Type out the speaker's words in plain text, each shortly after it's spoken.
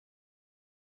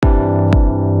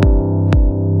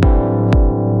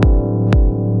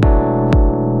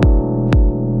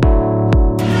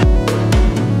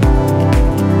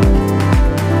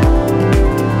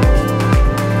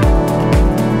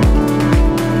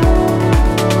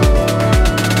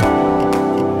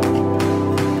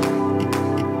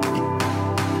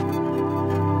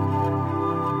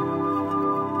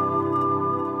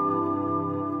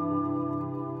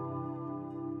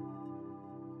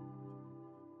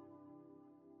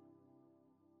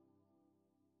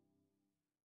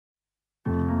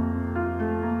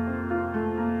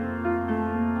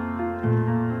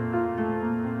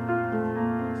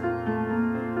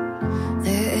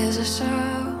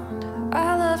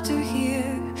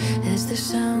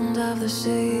of the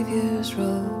Savior's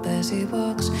robe as he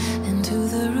walks into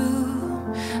the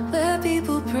room where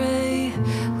people pray,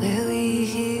 where we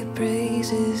hear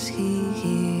praises, he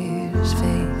hears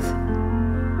faith.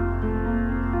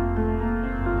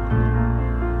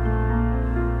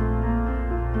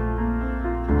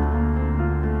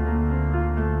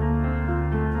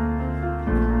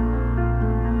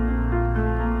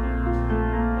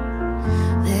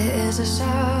 There's a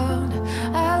sound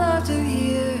I love to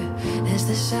hear. It's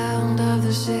the sound of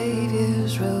the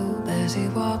Savior's robe as he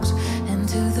walks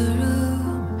into the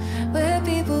room where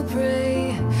people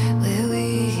pray, where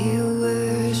we hear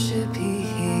worship, he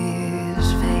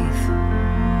hears faith.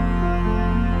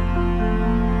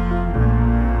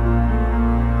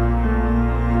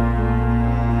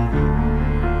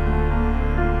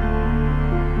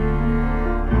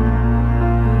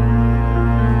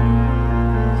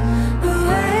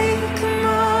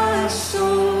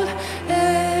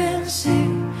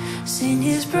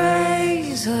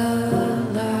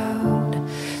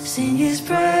 Sing his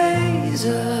praise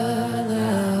aloud.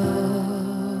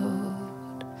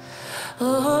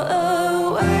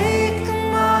 Oh,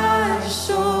 awaken my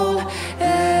soul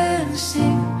and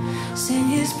sing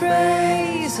his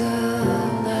praise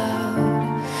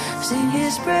aloud. Sing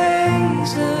his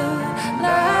praise aloud.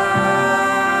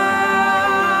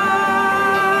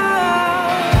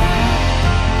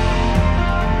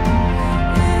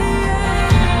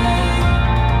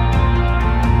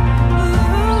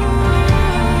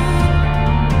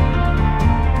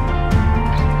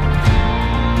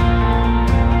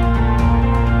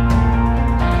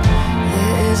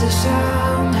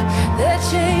 Sound that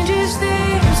changes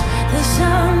things, the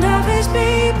sound of his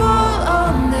people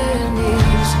on their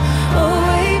knees. Oh,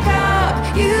 wake up,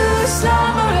 you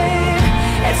slumbering,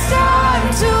 it's time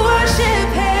to worship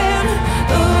him.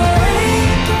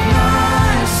 Awaken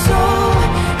my soul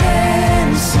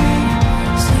and sing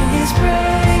his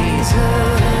praise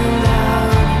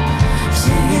aloud.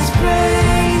 Sing his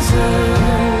praise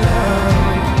aloud.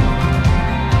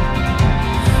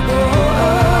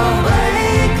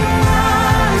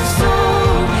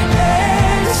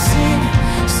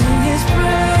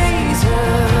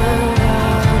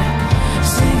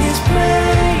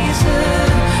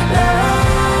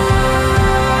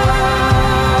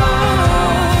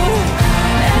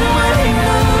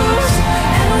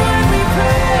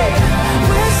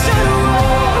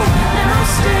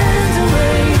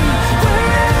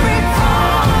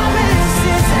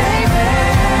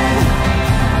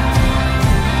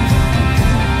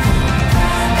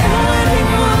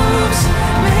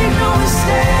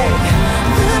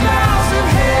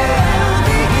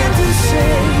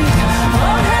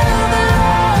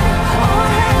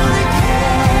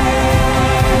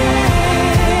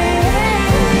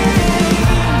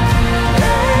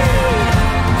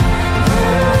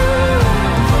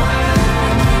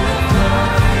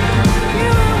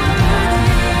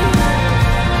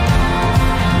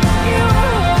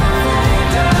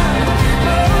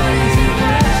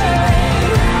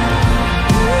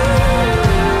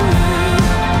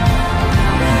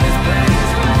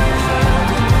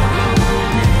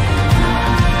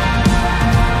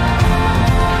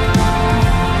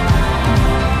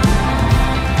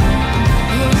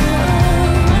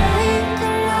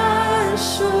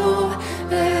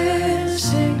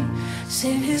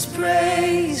 Sing his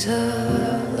praise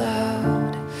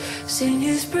aloud. Sing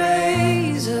his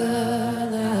praise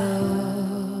aloud.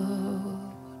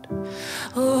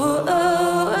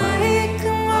 Oh,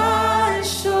 awaken my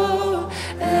soul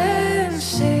and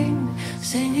sing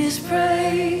his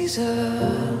praise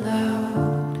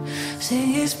aloud. Sing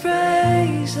his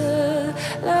praise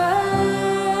aloud.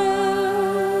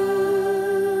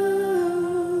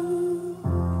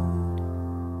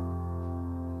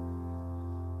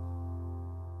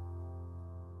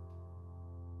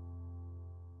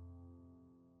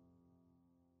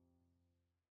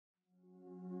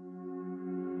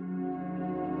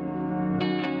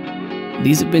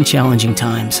 These have been challenging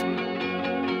times,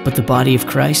 but the body of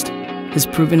Christ has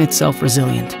proven itself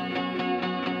resilient.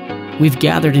 We've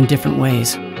gathered in different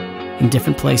ways, in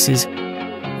different places,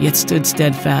 yet stood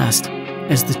steadfast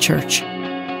as the church.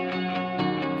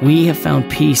 We have found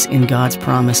peace in God's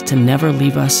promise to never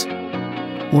leave us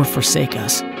or forsake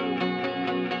us.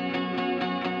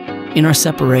 In our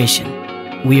separation,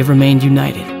 we have remained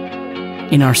united.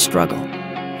 In our struggle,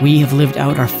 we have lived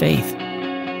out our faith.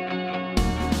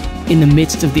 In the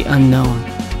midst of the unknown,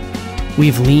 we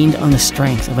have leaned on the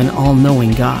strength of an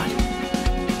all-knowing God.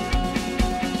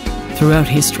 Throughout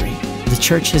history, the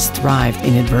church has thrived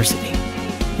in adversity,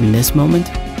 and this moment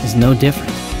is no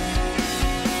different.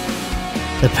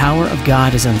 The power of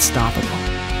God is unstoppable.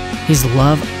 His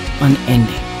love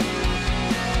unending,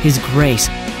 His grace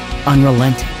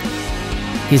unrelenting,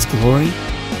 His glory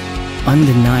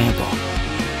undeniable.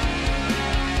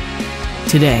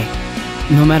 Today,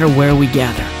 no matter where we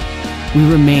gather, we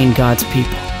remain God's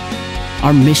people.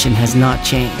 Our mission has not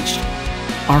changed.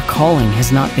 Our calling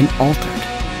has not been altered.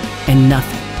 And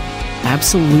nothing,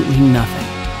 absolutely nothing,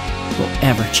 will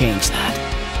ever change that.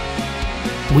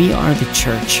 We are the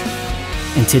church,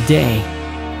 and today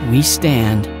we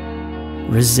stand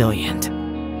resilient.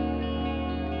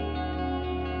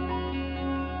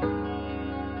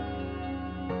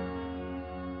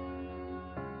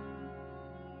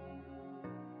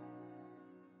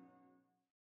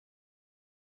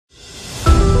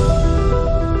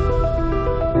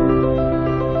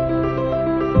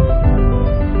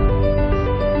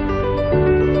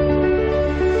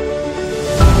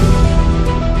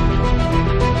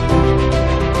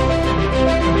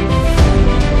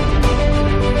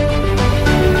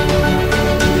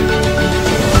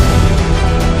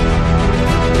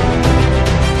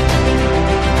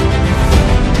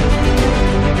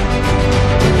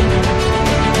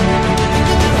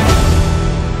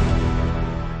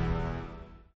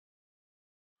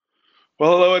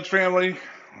 Well, hello, Edge family,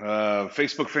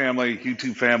 Facebook family,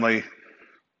 YouTube family,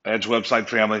 Edge website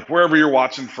family, wherever you're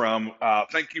watching from.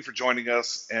 Thank you for joining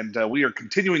us. And we are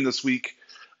continuing this week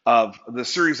of the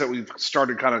series that we've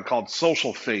started kind of called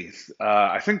Social Faith.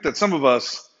 I think that some of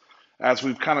us, as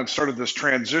we've kind of started this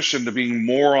transition to being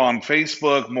more on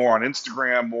Facebook, more on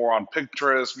Instagram, more on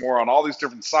Pinterest, more on all these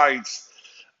different sites,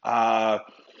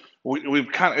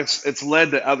 we've kind of it's led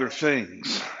to other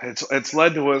things. It's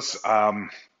led to us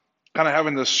kind of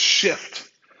having this shift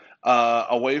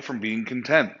away from being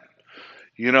content.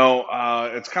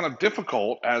 It's kind of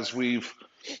difficult as we've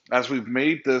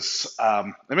made this,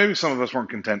 and maybe some of us weren't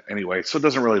content anyway, so it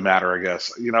doesn't really matter, I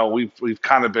guess. We've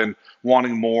kind of been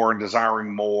wanting more and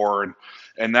desiring more,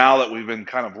 and now that we've been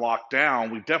kind of locked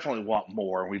down, we definitely want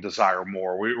more and we desire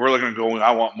more. We're looking at going,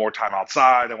 I want more time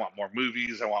outside, I want more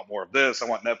movies, I want more of this, I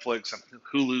want Netflix and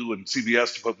Hulu and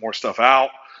CBS to put more stuff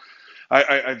out.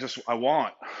 I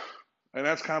want, and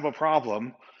that's kind of a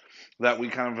problem that we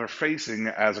kind of are facing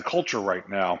as a culture right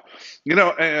now.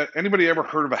 Anybody ever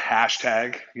heard of a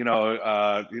hashtag?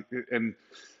 And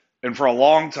for a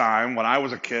long time, when I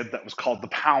was a kid, that was called the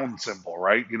pound symbol,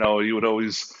 right?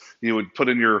 You would put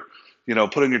in your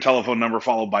telephone number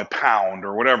followed by pound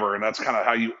or whatever, and that's kind of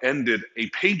how you ended a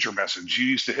pager message. You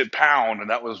used to hit pound,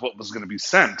 and that was what was going to be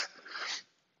sent.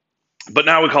 But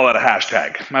now we call that a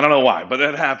hashtag. I don't know why, but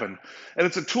it happened. And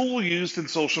it's a tool used in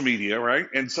social media, right?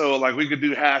 And so, like, we could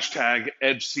do hashtag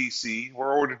EdgeCC.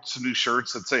 We're ordering some new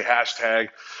shirts that say hashtag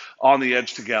on the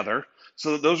edge together.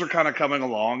 So those are kind of coming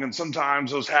along. And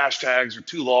sometimes those hashtags are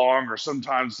too long, or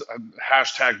sometimes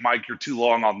hashtag Mike, you're too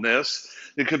long on this.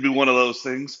 It could be one of those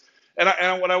things.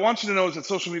 And what I want you to know is that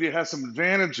social media has some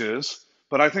advantages,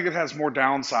 but I think it has more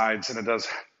downsides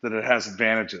than it has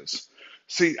advantages.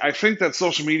 See, I think that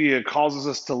social media causes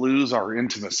us to lose our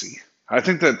intimacy. I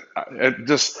think that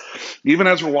even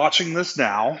as we're watching this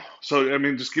now, so I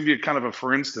mean, just give you kind of a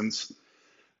for instance,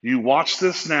 you watch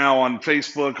this now on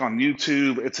Facebook, on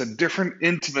YouTube, it's a different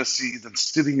intimacy than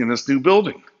sitting in this new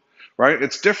building, right?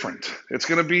 It's different. It's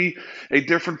going to be a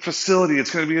different facility.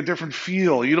 It's going to be a different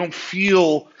feel. You don't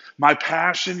feel my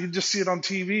passion. You just see it on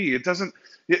TV.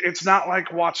 It's not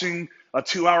like watching a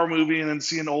 2-hour movie and then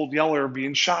see an old Yeller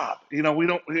being shot.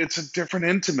 It's a different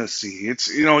intimacy.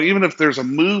 It's, even if there's a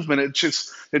movement,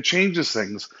 it changes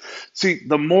things. See,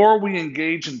 the more we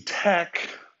engage in tech,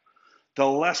 the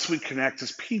less we connect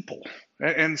as people.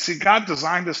 And see, God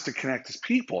designed us to connect as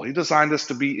people. He designed us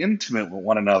to be intimate with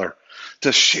one another,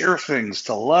 to share things,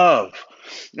 to love.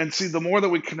 And see, the more that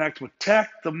we connect with tech,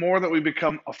 the more that we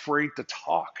become afraid to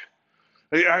talk.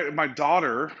 My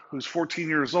daughter, who's 14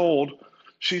 years old,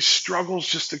 she struggles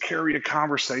just to carry a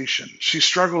conversation. She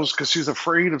struggles because she's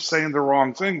afraid of saying the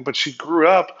wrong thing, but she grew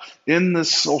up in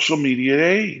this social media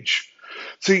age.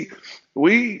 See,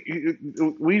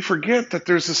 we forget that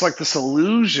there's this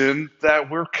illusion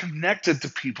that we're connected to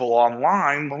people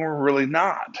online when we're really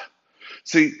not.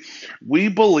 See, we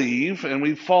believe and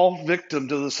we fall victim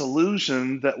to this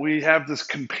illusion that we have this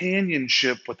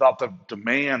companionship without the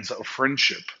demands of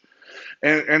friendship.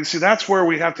 And see, that's where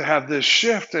we have to have this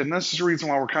shift. And this is the reason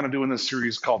why we're kind of doing this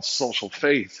series called Social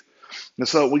Faith. And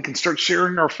so we can start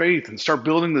sharing our faith and start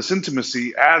building this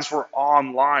intimacy as we're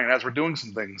online, as we're doing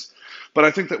some things. But I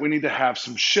think that we need to have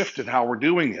some shift in how we're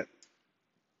doing it.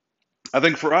 I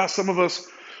think for us, some of us,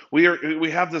 we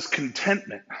have this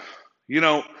contentment,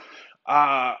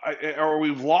 or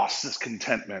we've lost this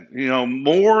contentment,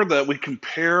 more that we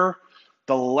compare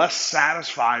the less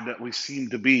satisfied that we seem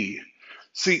to be.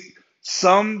 See,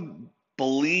 some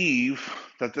believe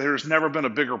that there's never been a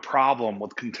bigger problem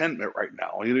with contentment right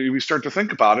now. We start to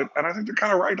think about it, and I think they're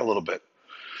kind of right a little bit.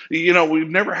 We've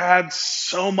never had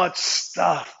so much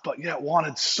stuff, but yet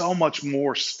wanted so much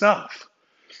more stuff.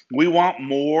 We want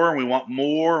more, and we want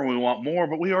more, and we want more,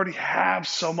 but we already have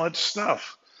so much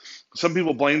stuff. Some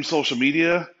people blame social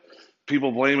media.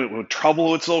 People blame it with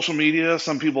trouble with social media.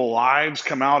 Some people lives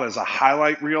come out as a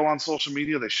highlight reel on social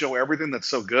media. They show everything that's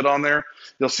so good on there.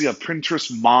 You'll see a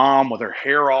Pinterest mom with her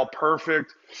hair all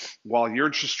perfect while you're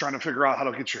just trying to figure out how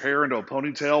to get your hair into a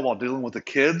ponytail while dealing with the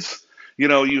kids.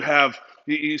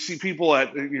 You see people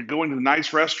you're going to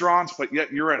nice restaurants, but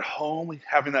yet you're at home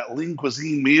having that lean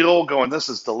cuisine meal going, this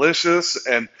is delicious.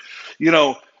 And, you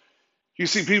know, you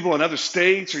see people in other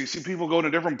states, or you see people going to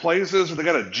different places, or they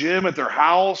got a gym at their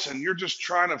house, and you're just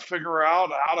trying to figure out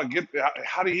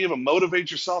how do you even motivate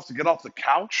yourself to get off the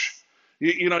couch?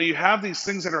 You have these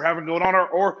things that are having going on,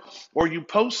 or you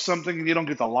post something and you don't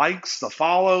get the likes, the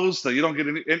follows, you don't get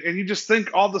any, and you just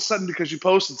think all of a sudden because you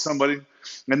posted somebody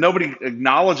and nobody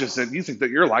acknowledges it, you think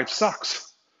that your life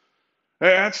sucks.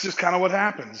 That's just kind of what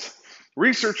happens.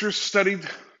 Researchers studied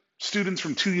students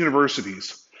from 2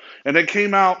 universities, and they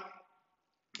came out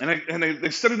and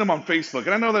they studied them on Facebook.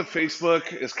 And I know that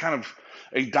Facebook is kind of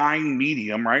a dying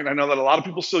medium, right? I know that a lot of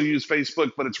people still use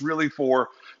Facebook, but it's really for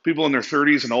people in their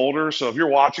 30s and older. So if you're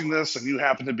watching this and you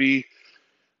happen to be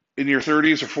in your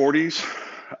 30s or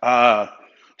 40s,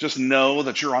 just know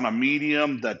that you're on a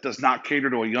medium that does not cater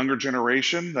to a younger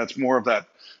generation. That's more of that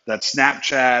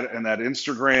Snapchat and that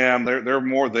Instagram. They're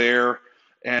more there.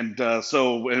 And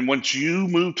once you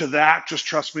move to that, just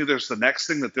trust me, there's the next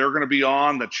thing that they're going to be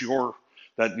on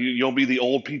you'll be the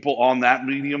old people on that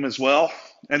medium as well.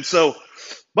 And so,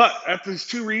 but at these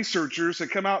 2 researchers, they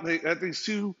come out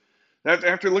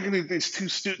after looking at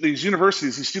these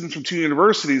universities, these students from 2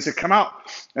 universities, they come out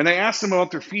and they ask them about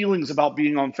their feelings about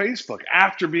being on Facebook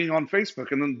after being on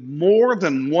Facebook. And then more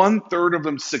than 1/3 of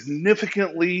them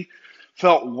significantly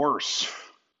felt worse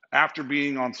after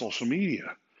being on social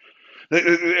media.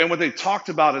 And what they talked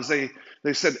about is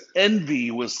they said envy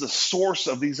was the source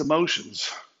of these emotions.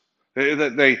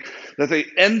 That they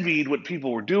envied what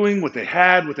people were doing, what they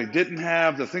had, what they didn't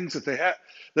have, the things that they had,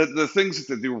 the things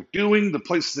that they were doing, the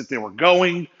places that they were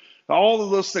going, all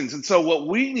of those things. And so what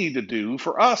we need to do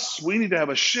for us, we need to have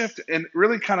a shift and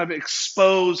really kind of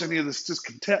expose any of this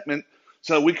discontentment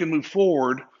so that we can move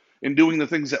forward in doing the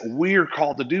things that we're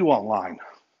called to do online.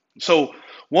 So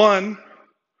one,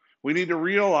 we need to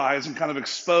realize and kind of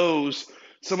expose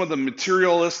some of the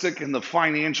materialistic and the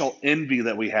financial envy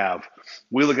that we have.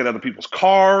 We look at other people's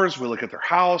cars, we look at their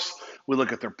house, we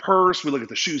look at their purse, we look at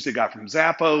the shoes they got from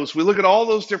Zappos, we look at all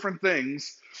those different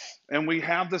things, and we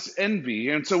have this envy.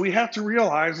 And so we have to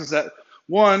realize is that,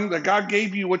 one, that God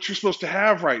gave you what you're supposed to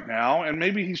have right now, and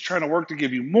maybe He's trying to work to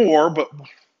give you more, but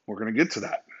we're going to get to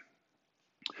that.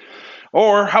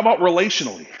 Or how about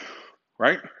relationally,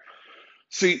 right?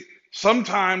 See,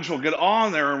 sometimes we'll get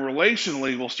on there and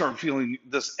relationally we'll start feeling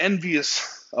this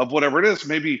envious of whatever it is.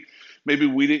 Maybe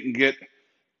we didn't get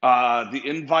the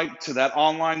invite to that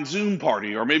online Zoom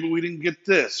party, or maybe we didn't get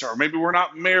this, or maybe we're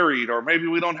not married, or maybe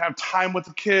we don't have time with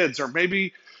the kids, or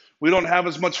maybe we don't have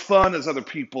as much fun as other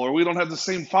people, or we don't have the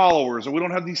same followers, or we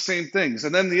don't have these same things.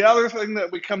 And then the other thing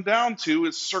that we come down to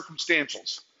is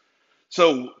circumstantials.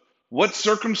 So what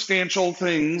circumstantial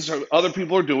things other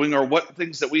people are doing, or what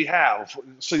things that we have.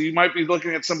 So you might be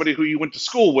looking at somebody who you went to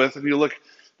school with, and you look,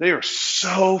 they are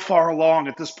so far along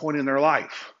at this point in their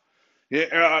life. They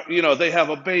have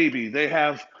a baby, they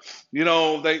have,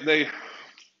 they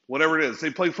whatever it is, they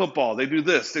play football, they do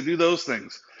this, they do those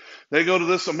things. They go to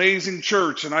this amazing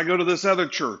church, and I go to this other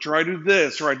church, or I do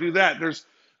this, or I do that. There's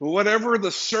whatever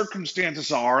the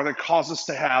circumstances are that cause us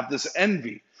to have this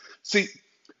envy. See,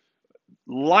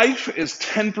 life is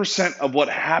 10% of what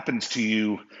happens to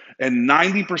you and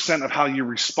 90% of how you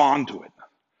respond to it.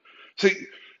 See,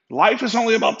 life is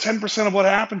only about 10% of what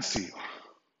happens to you.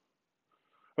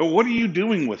 What are you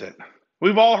doing with it?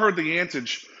 We've all heard the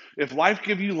adage, if life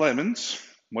gives you lemons,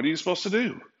 what are you supposed to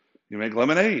do? You make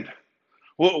lemonade.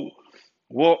 Well,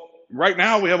 right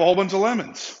now we have a whole bunch of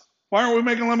lemons. Why aren't we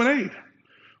making lemonade?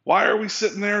 Why are we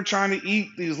sitting there trying to eat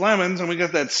these lemons and we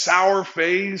got that sour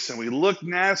face and we look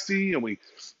nasty and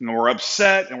we're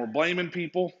upset and we're blaming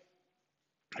people?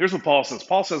 Here's what Paul says.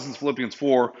 Paul says in Philippians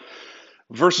 4,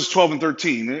 verses 12 and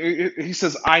 13, he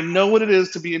says, I know what it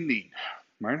is to be in need.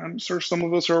 Right? I'm sure some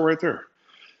of us are right there.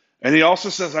 And he also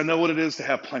says, I know what it is to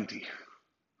have plenty.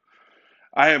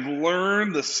 I have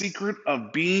learned the secret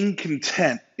of being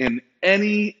content in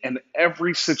any and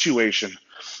every situation,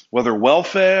 whether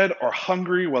well-fed or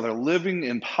hungry, whether living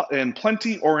in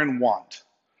plenty or in want.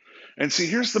 And see,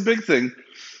 here's the big thing.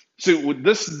 See,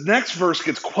 this next verse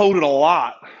gets quoted a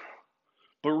lot,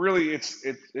 but really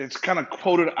it's kind of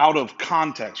quoted out of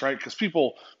context, right? Because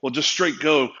people will just straight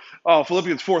go, oh,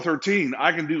 Philippians 4:13,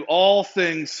 I can do all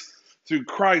things through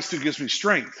Christ who gives me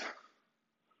strength.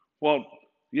 Well,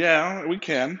 yeah, we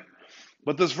can.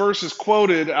 But this verse is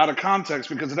quoted out of context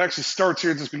because it actually starts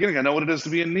here at this beginning. I know what it is to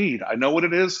be in need. I know what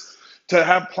it is to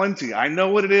have plenty. I know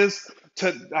what it is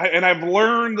and I've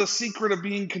learned the secret of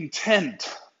being content.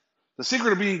 The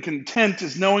secret of being content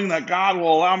is knowing that God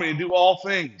will allow me to do all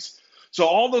things. So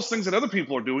all those things that other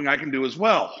people are doing, I can do as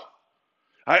well.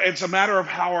 It's a matter of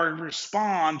how I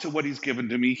respond to what he's given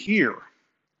to me here.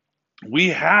 We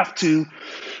have to,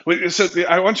 so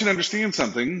I want you to understand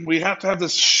something. We have to have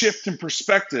this shift in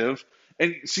perspective.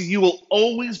 And see, you will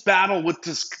always battle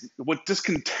with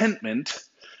discontentment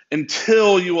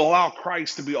until you allow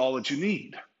Christ to be all that you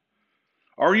need.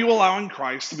 Are you allowing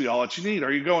Christ to be all that you need?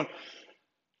 Are you going?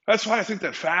 That's why I think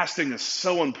that fasting is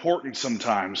so important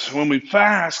sometimes. When we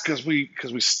fast, because we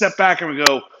step back and we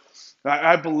go,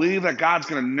 I believe that God's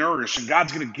going to nourish and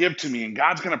God's going to give to me and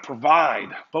God's going to provide.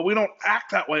 But we don't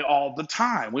act that way all the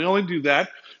time. We only do that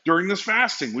during this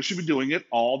fasting. We should be doing it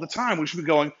all the time. We should be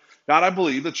going, God, I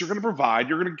believe that you're going to provide,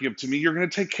 you're going to give to me, you're going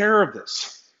to take care of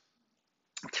this.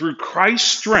 Through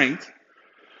Christ's strength,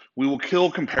 we will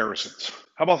kill comparisons.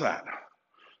 How about that?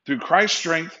 Through Christ's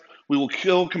strength, we will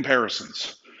kill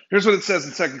comparisons. Here's what it says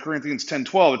in 2 Corinthians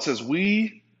 10:12. It says,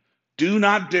 we do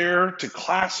not dare to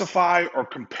classify or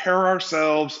compare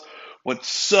ourselves with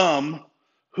some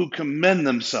who commend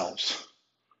themselves.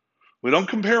 We don't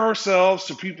compare ourselves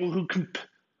to people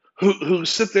who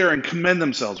sit there and commend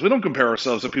themselves. We don't compare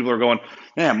ourselves to people who are going,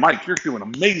 man, Mike, you're doing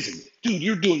amazing. Dude,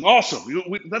 you're doing awesome.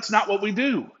 That's not what we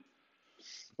do.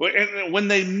 And when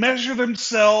they measure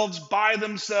themselves by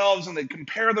themselves and they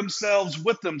compare themselves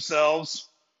with themselves,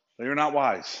 they are not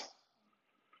wise.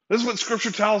 This is what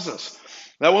Scripture tells us.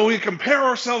 That when we compare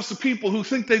ourselves to people who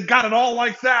think they've got it all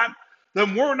like that,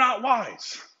 then we're not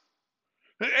wise.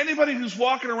 Anybody who's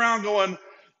walking around going,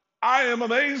 I am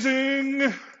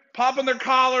amazing, popping their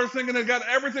collar, thinking they've got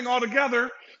everything all together,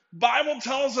 Bible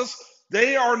tells us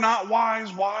they are not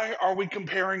wise. Why are we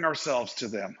comparing ourselves to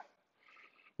them?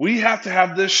 We have to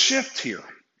have this shift here.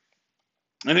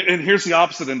 And here's the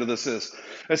opposite end of this is.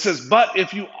 It says, but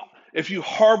if you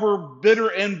harbor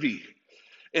bitter envy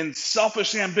and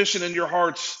selfish ambition in your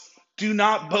hearts, do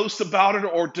not boast about it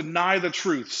or deny the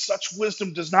truth. Such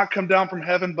wisdom does not come down from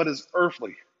heaven, but is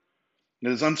earthly.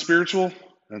 It is unspiritual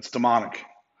and it's demonic.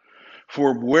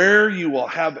 For where you will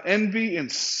have envy and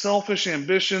selfish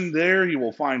ambition, there you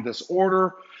will find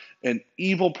disorder and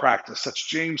evil practice. That's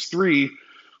James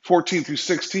 3:14 through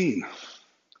 16.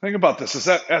 Think about this, is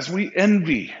that as we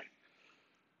envy,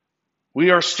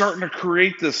 we are starting to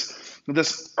create this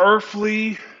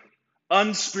earthly,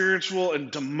 unspiritual,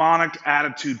 and demonic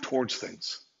attitude towards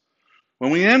things.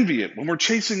 When we envy it, when we're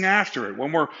chasing after it,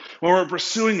 when we're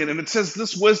pursuing it, and it says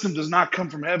this wisdom does not come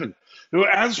from heaven.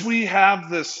 As we have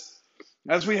this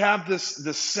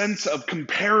sense of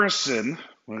comparison,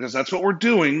 because that's what we're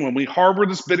doing when we harbor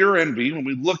this bitter envy, when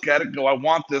we look at it and go, I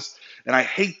want this, and I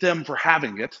hate them for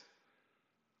having it,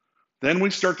 then we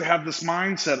start to have this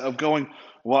mindset of going,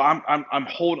 well, I'm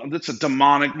holding, it's a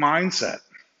demonic mindset.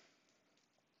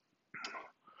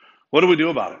 What do we do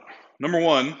about it? Number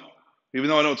one, even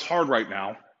though I know it's hard right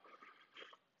now,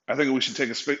 I think we should take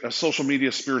a social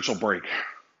media spiritual break.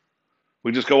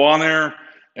 We just go on there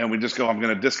and we just go, I'm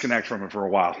going to disconnect from it for a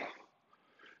while.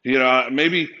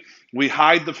 Maybe we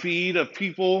hide the feed of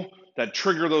people that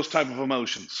trigger those type of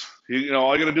emotions.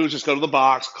 All you got to do is just go to the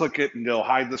box, click it, and go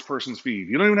hide this person's feed.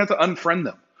 You don't even have to unfriend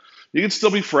them. You can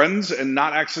still be friends and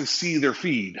not actually see their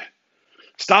feed.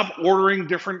 Stop ordering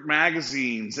different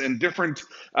magazines and different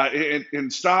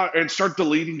and start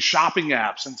deleting shopping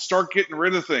apps and start getting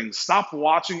rid of things. Stop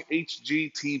watching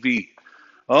HGTV.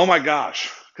 Oh my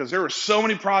gosh, because there are so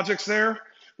many projects there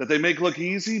that they make look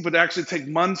easy, but actually take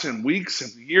months and weeks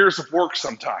and years of work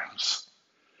sometimes.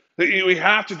 We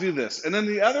have to do this. And then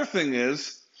the other thing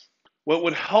is, what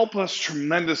would help us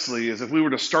tremendously is if we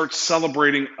were to start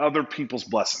celebrating other people's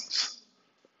blessings.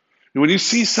 When you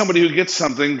see somebody who gets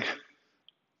something,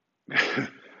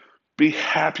 be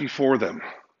happy for them.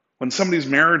 When somebody's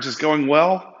marriage is going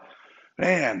well,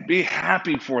 man, be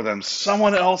happy for them.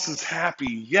 Someone else is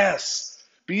happy. Yes,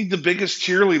 be the biggest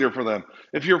cheerleader for them.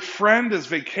 If your friend is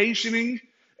vacationing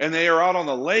and they are out on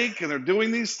the lake and they're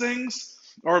doing these things,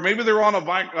 or maybe they're on a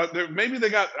bike, maybe they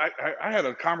got, I had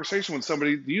a conversation with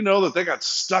somebody, do you know that they got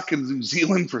stuck in New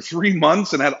Zealand for 3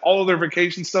 months and had all of their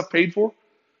vacation stuff paid for?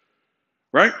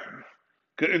 right?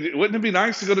 Wouldn't it be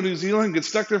nice to go to New Zealand, get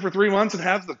stuck there for 3 months, and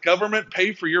have the government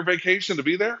pay for your vacation to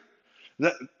be there?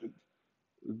 That,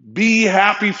 be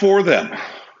happy for them,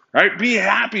 right? Be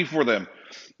happy for them.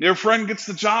 Your friend gets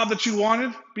the job that you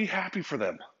wanted. Be happy for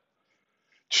them.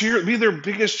 Be their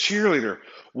biggest cheerleader.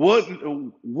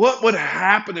 What would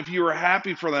happen if you were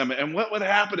happy for them, and what would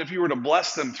happen if you were to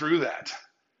bless them through that?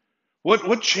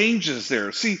 What changes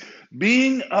there? See,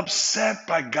 being upset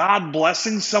by God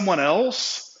blessing someone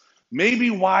else may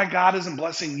be why God isn't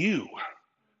blessing you.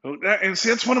 And see,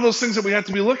 that's one of those things that we have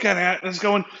to be looking at is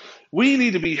going, we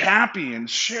need to be happy and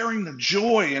sharing the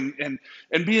joy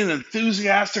and being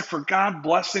enthusiastic for God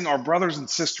blessing our brothers and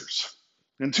sisters.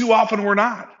 And too often we're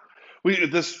not.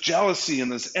 This jealousy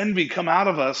and this envy come out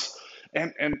of us,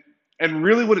 and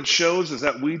really what it shows is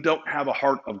that we don't have a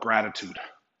heart of gratitude.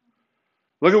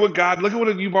 Look at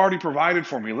what you've already provided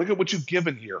for me. Look at what you've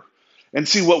given here. And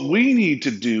see, what we need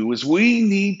to do is we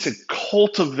need to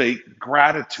cultivate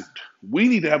gratitude. We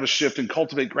need to have a shift and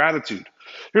cultivate gratitude.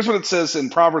 Here's what it says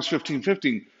in Proverbs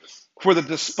 15:15. For the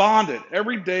despondent,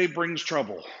 every day brings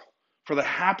trouble. For the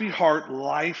happy heart,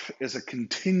 life is a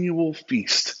continual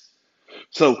feast.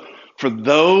 So for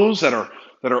those that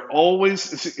are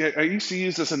always, I used to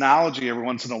use this analogy every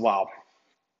once in a while.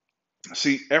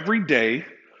 See, every day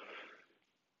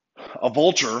a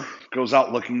vulture goes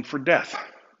out looking for death.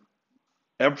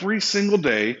 Every single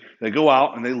day, they go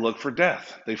out and they look for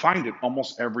death. They find it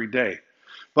almost every day.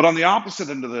 But on the opposite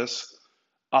end of this,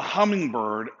 a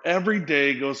hummingbird every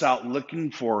day goes out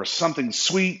looking for something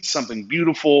sweet, something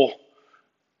beautiful,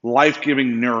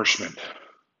 life-giving nourishment.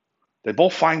 They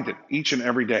both find it each and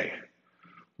every day.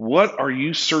 What are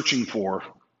you searching for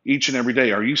each and every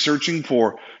day? Are you searching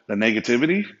for the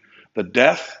negativity, the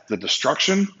death, the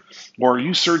destruction? Or are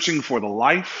you searching for the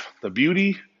life, the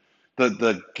beauty,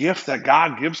 the gift that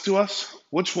God gives to us?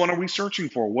 Which one are we searching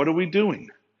for? What are we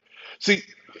doing? See,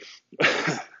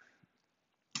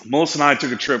 Melissa and I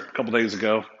took a trip a couple days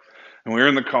ago, and we were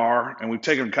in the car, and we've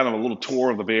taken kind of a little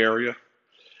tour of the Bay Area.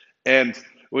 And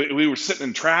we were sitting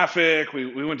in traffic.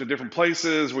 We went to different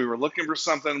places. We were looking for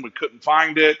something. We couldn't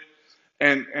find it.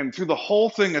 And through the whole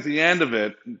thing, at the end of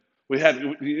it,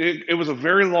 it was a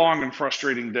very long and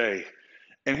frustrating day.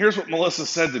 And here's what Melissa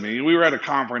said to me. We were at a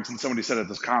conference, and somebody said at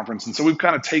this conference, and so we've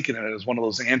kind of taken it as one of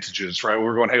those antigens, right?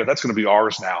 We're going, hey, that's going to be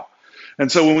ours now.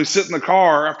 And so when we sit in the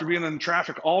car after being in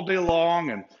traffic all day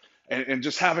long and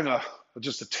just having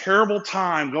just a terrible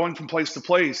time going from place to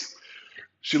place,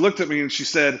 she looked at me and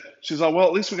she's like, well,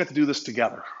 at least we got to do this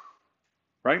together,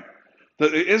 right?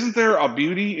 Isn't there a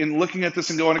beauty in looking at this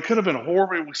and going, it could have been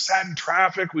horrible. We sat in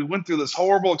traffic. We went through this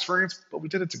horrible experience, but we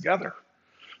did it together.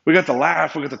 We got to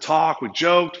laugh. We got to talk. We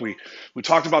joked. We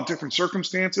talked about different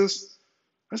circumstances.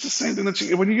 That's the same thing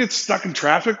that when you get stuck in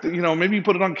traffic, maybe you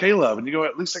put it on Caleb and you go,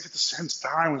 at least I get to spend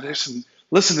time with this and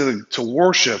listen to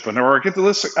worship, or I get to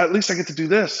listen, at least I get to do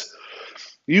this.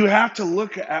 You have to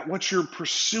look at what you're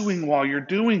pursuing while you're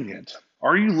doing it.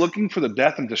 Are you looking for the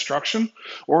death and destruction,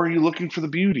 or are you looking for the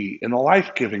beauty and the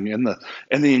life-giving and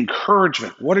the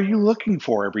encouragement? What are you looking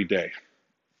for every day?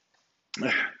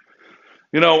 We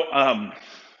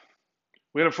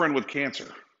had a friend with cancer,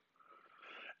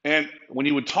 and when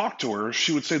you would talk to her,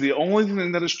 she would say, the only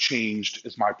thing that has changed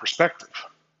is my perspective.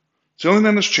 It's the only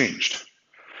thing that's changed.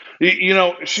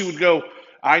 She would go,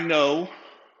 I know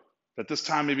that this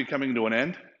time may be coming to an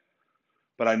end,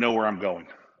 but I know where I'm going.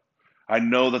 I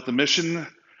know that the mission,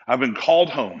 I've been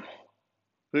called home.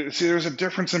 See, there's a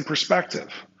difference in perspective.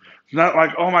 It's not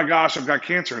like, oh my gosh, I've got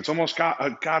cancer. It's almost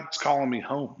God's calling me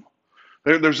home.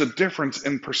 There's a difference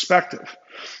in perspective.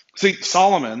 See,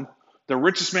 Solomon, the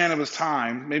richest man of his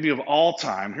time, maybe of all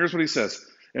time, here's what he says.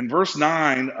 In verse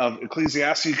 9 of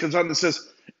Ecclesiastes, he comes out and says,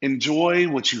 enjoy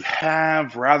what you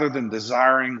have rather than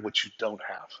desiring what you don't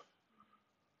have.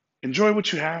 Enjoy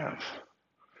what you have.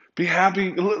 Be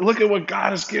happy. Look at what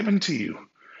God has given to you.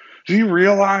 Do you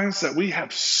realize that we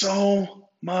have so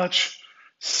much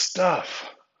stuff?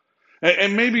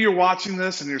 And maybe you're watching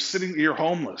this and you're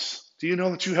homeless. Do you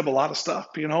know that you have a lot of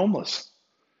stuff being homeless?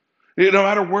 No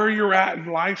matter where you're at in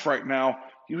life right now,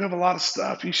 you have a lot of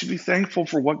stuff. You should be thankful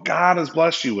for what God has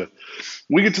blessed you with.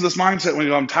 We get to this mindset when we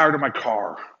go, I'm tired of my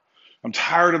car. I'm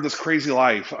tired of this crazy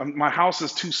life. My house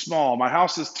is too small. My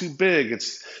house is too big.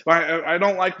 I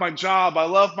don't like my job. I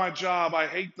love my job. I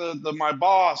hate my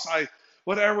boss.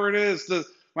 Whatever it is.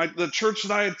 The church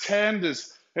that I attend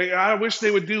is, hey, I wish they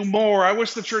would do more. I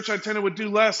wish the church I attended would do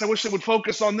less. I wish they would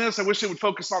focus on this. I wish they would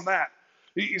focus on that.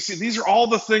 You see, these are all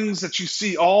the things that you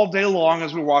see all day long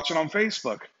as we're watching on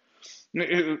Facebook.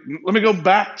 Let me go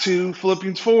back to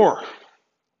Philippians 4.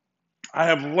 I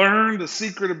have learned the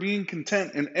secret of being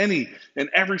content in any and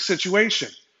every situation.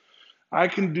 I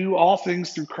can do all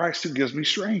things through Christ who gives me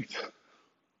strength.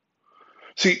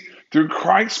 See, through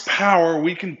Christ's power,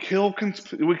 we can kill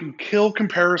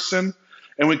comparison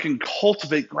and we can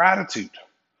cultivate gratitude.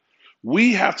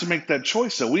 We have to make that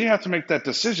choice, though. We have to make that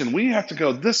decision. We have to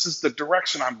go, this is the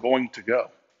direction I'm going to go.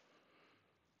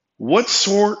 What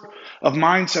sort of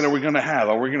mindset are we going to have?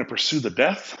 Are we going to pursue the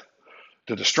death,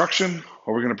 the destruction,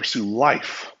 or are we going to pursue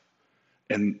life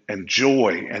and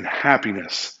joy and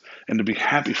happiness? And to be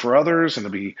happy for others, and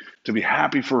to be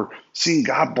happy for seeing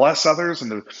God bless others,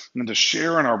 and to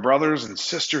share in our brothers and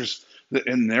sisters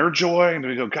in their joy, and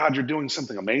to go, God, you're doing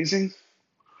something amazing.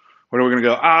 Or are we going to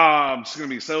go, I'm just going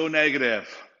to be so negative?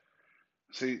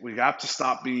 See, we got to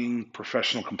stop being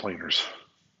professional complainers,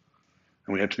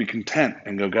 and we have to be content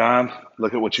and go, God,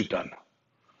 look at what you've done.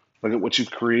 Look at what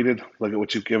you've created. Look at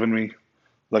what you've given me.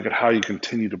 Look at how you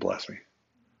continue to bless me.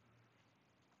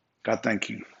 God, thank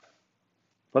you.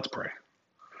 Let's pray.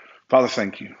 Father,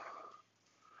 thank you.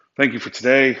 Thank you for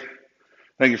today.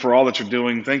 Thank you for all that you're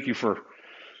doing. Thank you for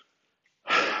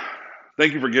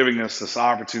giving us this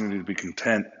opportunity to be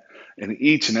content in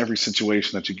each and every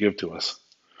situation that you give to us.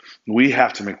 We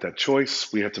have to make that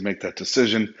choice. We have to make that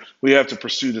decision. We have to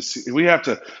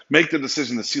make the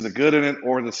decision to see the good in it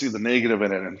or to see the negative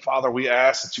in it. And Father, we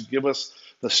ask that you give us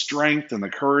the strength and the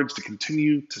courage to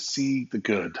continue to see the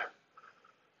good.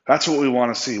 That's what we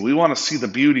want to see. We want to see the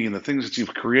beauty in the things that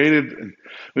you've created. And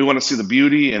we want to see the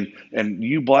beauty and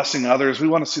you blessing others. We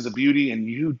want to see the beauty in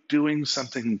you doing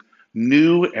something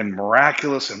new and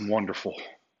miraculous and wonderful.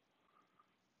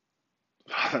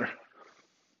 Father,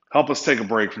 help us take a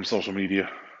break from social media.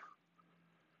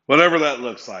 Whatever that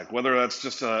looks like, whether that's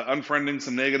just unfriending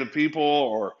some negative people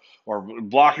or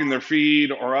blocking their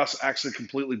feed, or us actually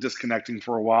completely disconnecting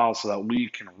for a while so that we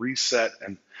can reset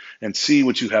and see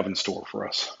what you have in store for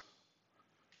us.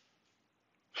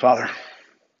 Father,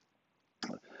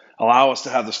 allow us to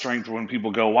have the strength when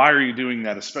people go, why are you doing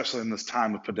that, especially in this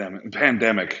time of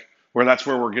pandemic, where that's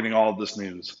where we're getting all of this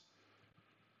news.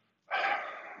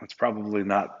 It's probably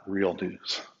not real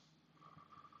news.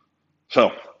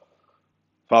 So,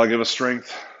 Father, give us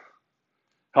strength.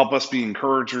 Help us be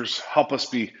encouragers. Help us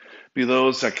be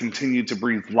those that continue to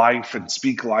breathe life and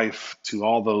speak life to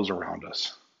all those around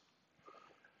us.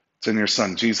 It's in your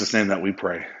Son, Jesus' name, that we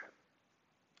pray.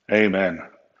 Amen.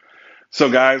 So,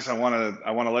 guys, I want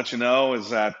to let you know is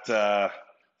that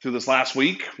through this last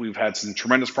week, we've had some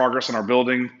tremendous progress in our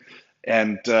building,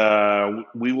 and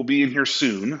we will be in here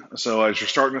soon. So, as you're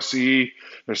starting to see,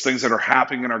 there's things that are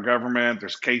happening in our government.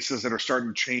 There's cases that are starting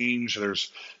to change.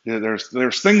 There's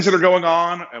things that are going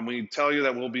on, and we tell you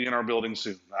that we'll be in our building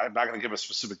soon. I'm not going to give a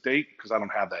specific date because I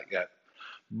don't have that yet,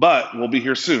 but we'll be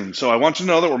here soon. So, I want you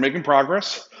to know that we're making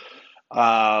progress.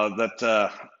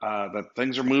 That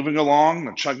things are moving along,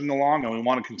 they're chugging along, and we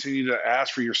want to continue to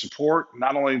ask for your support,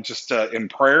 not only just in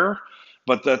prayer,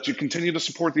 but that you continue to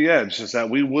support the Edge. Is that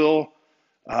we will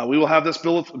have this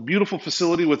beautiful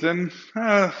facility within,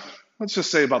 let's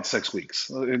just say about 6 weeks.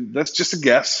 That's just a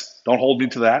guess. Don't hold me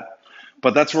to that,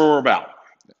 but that's where we're about.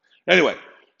 Anyway,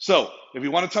 so if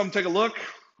you want to come take a look,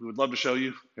 we would love to show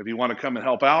you. If you want to come and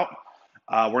help out.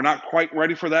 We're not quite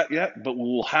ready for that yet, but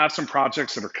we'll have some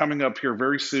projects that are coming up here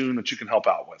very soon that you can help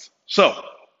out with. So,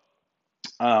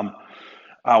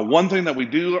 one thing that we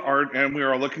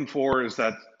are looking for is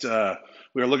that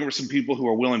we are looking for some people who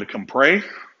are willing to come pray,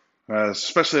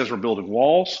 especially as we're building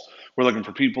walls. We're looking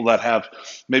for people that have,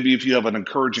 maybe if you have an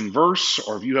encouraging verse,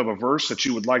 or if you have a verse that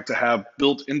you would like to have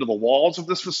built into the walls of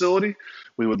this facility,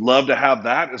 we would love to have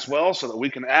that as well so that we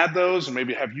can add those and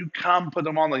maybe have you come put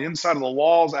them on the inside of the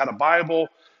walls, add a Bible,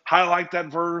 highlight that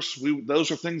verse. Those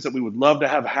are things that we would love to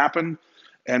have happen,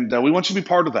 and we want you to be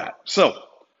part of that. So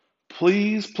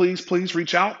please, please, please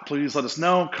reach out. Please let us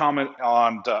know. Comment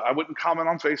on, I wouldn't comment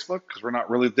on Facebook because we're not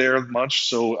really there much.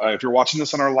 So if you're watching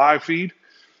this on our live feed,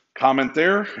 comment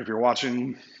there. If you're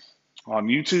watching on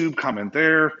YouTube, comment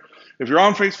there. If you're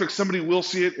on Facebook, somebody will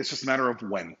see it. It's just a matter of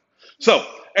when. So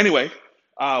anyway,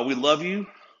 we love you.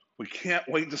 We can't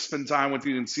wait to spend time with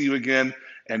you and see you again,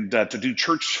 and to do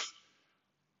church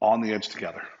on the Edge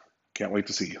together. Can't wait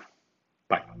to see you.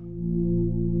 Bye.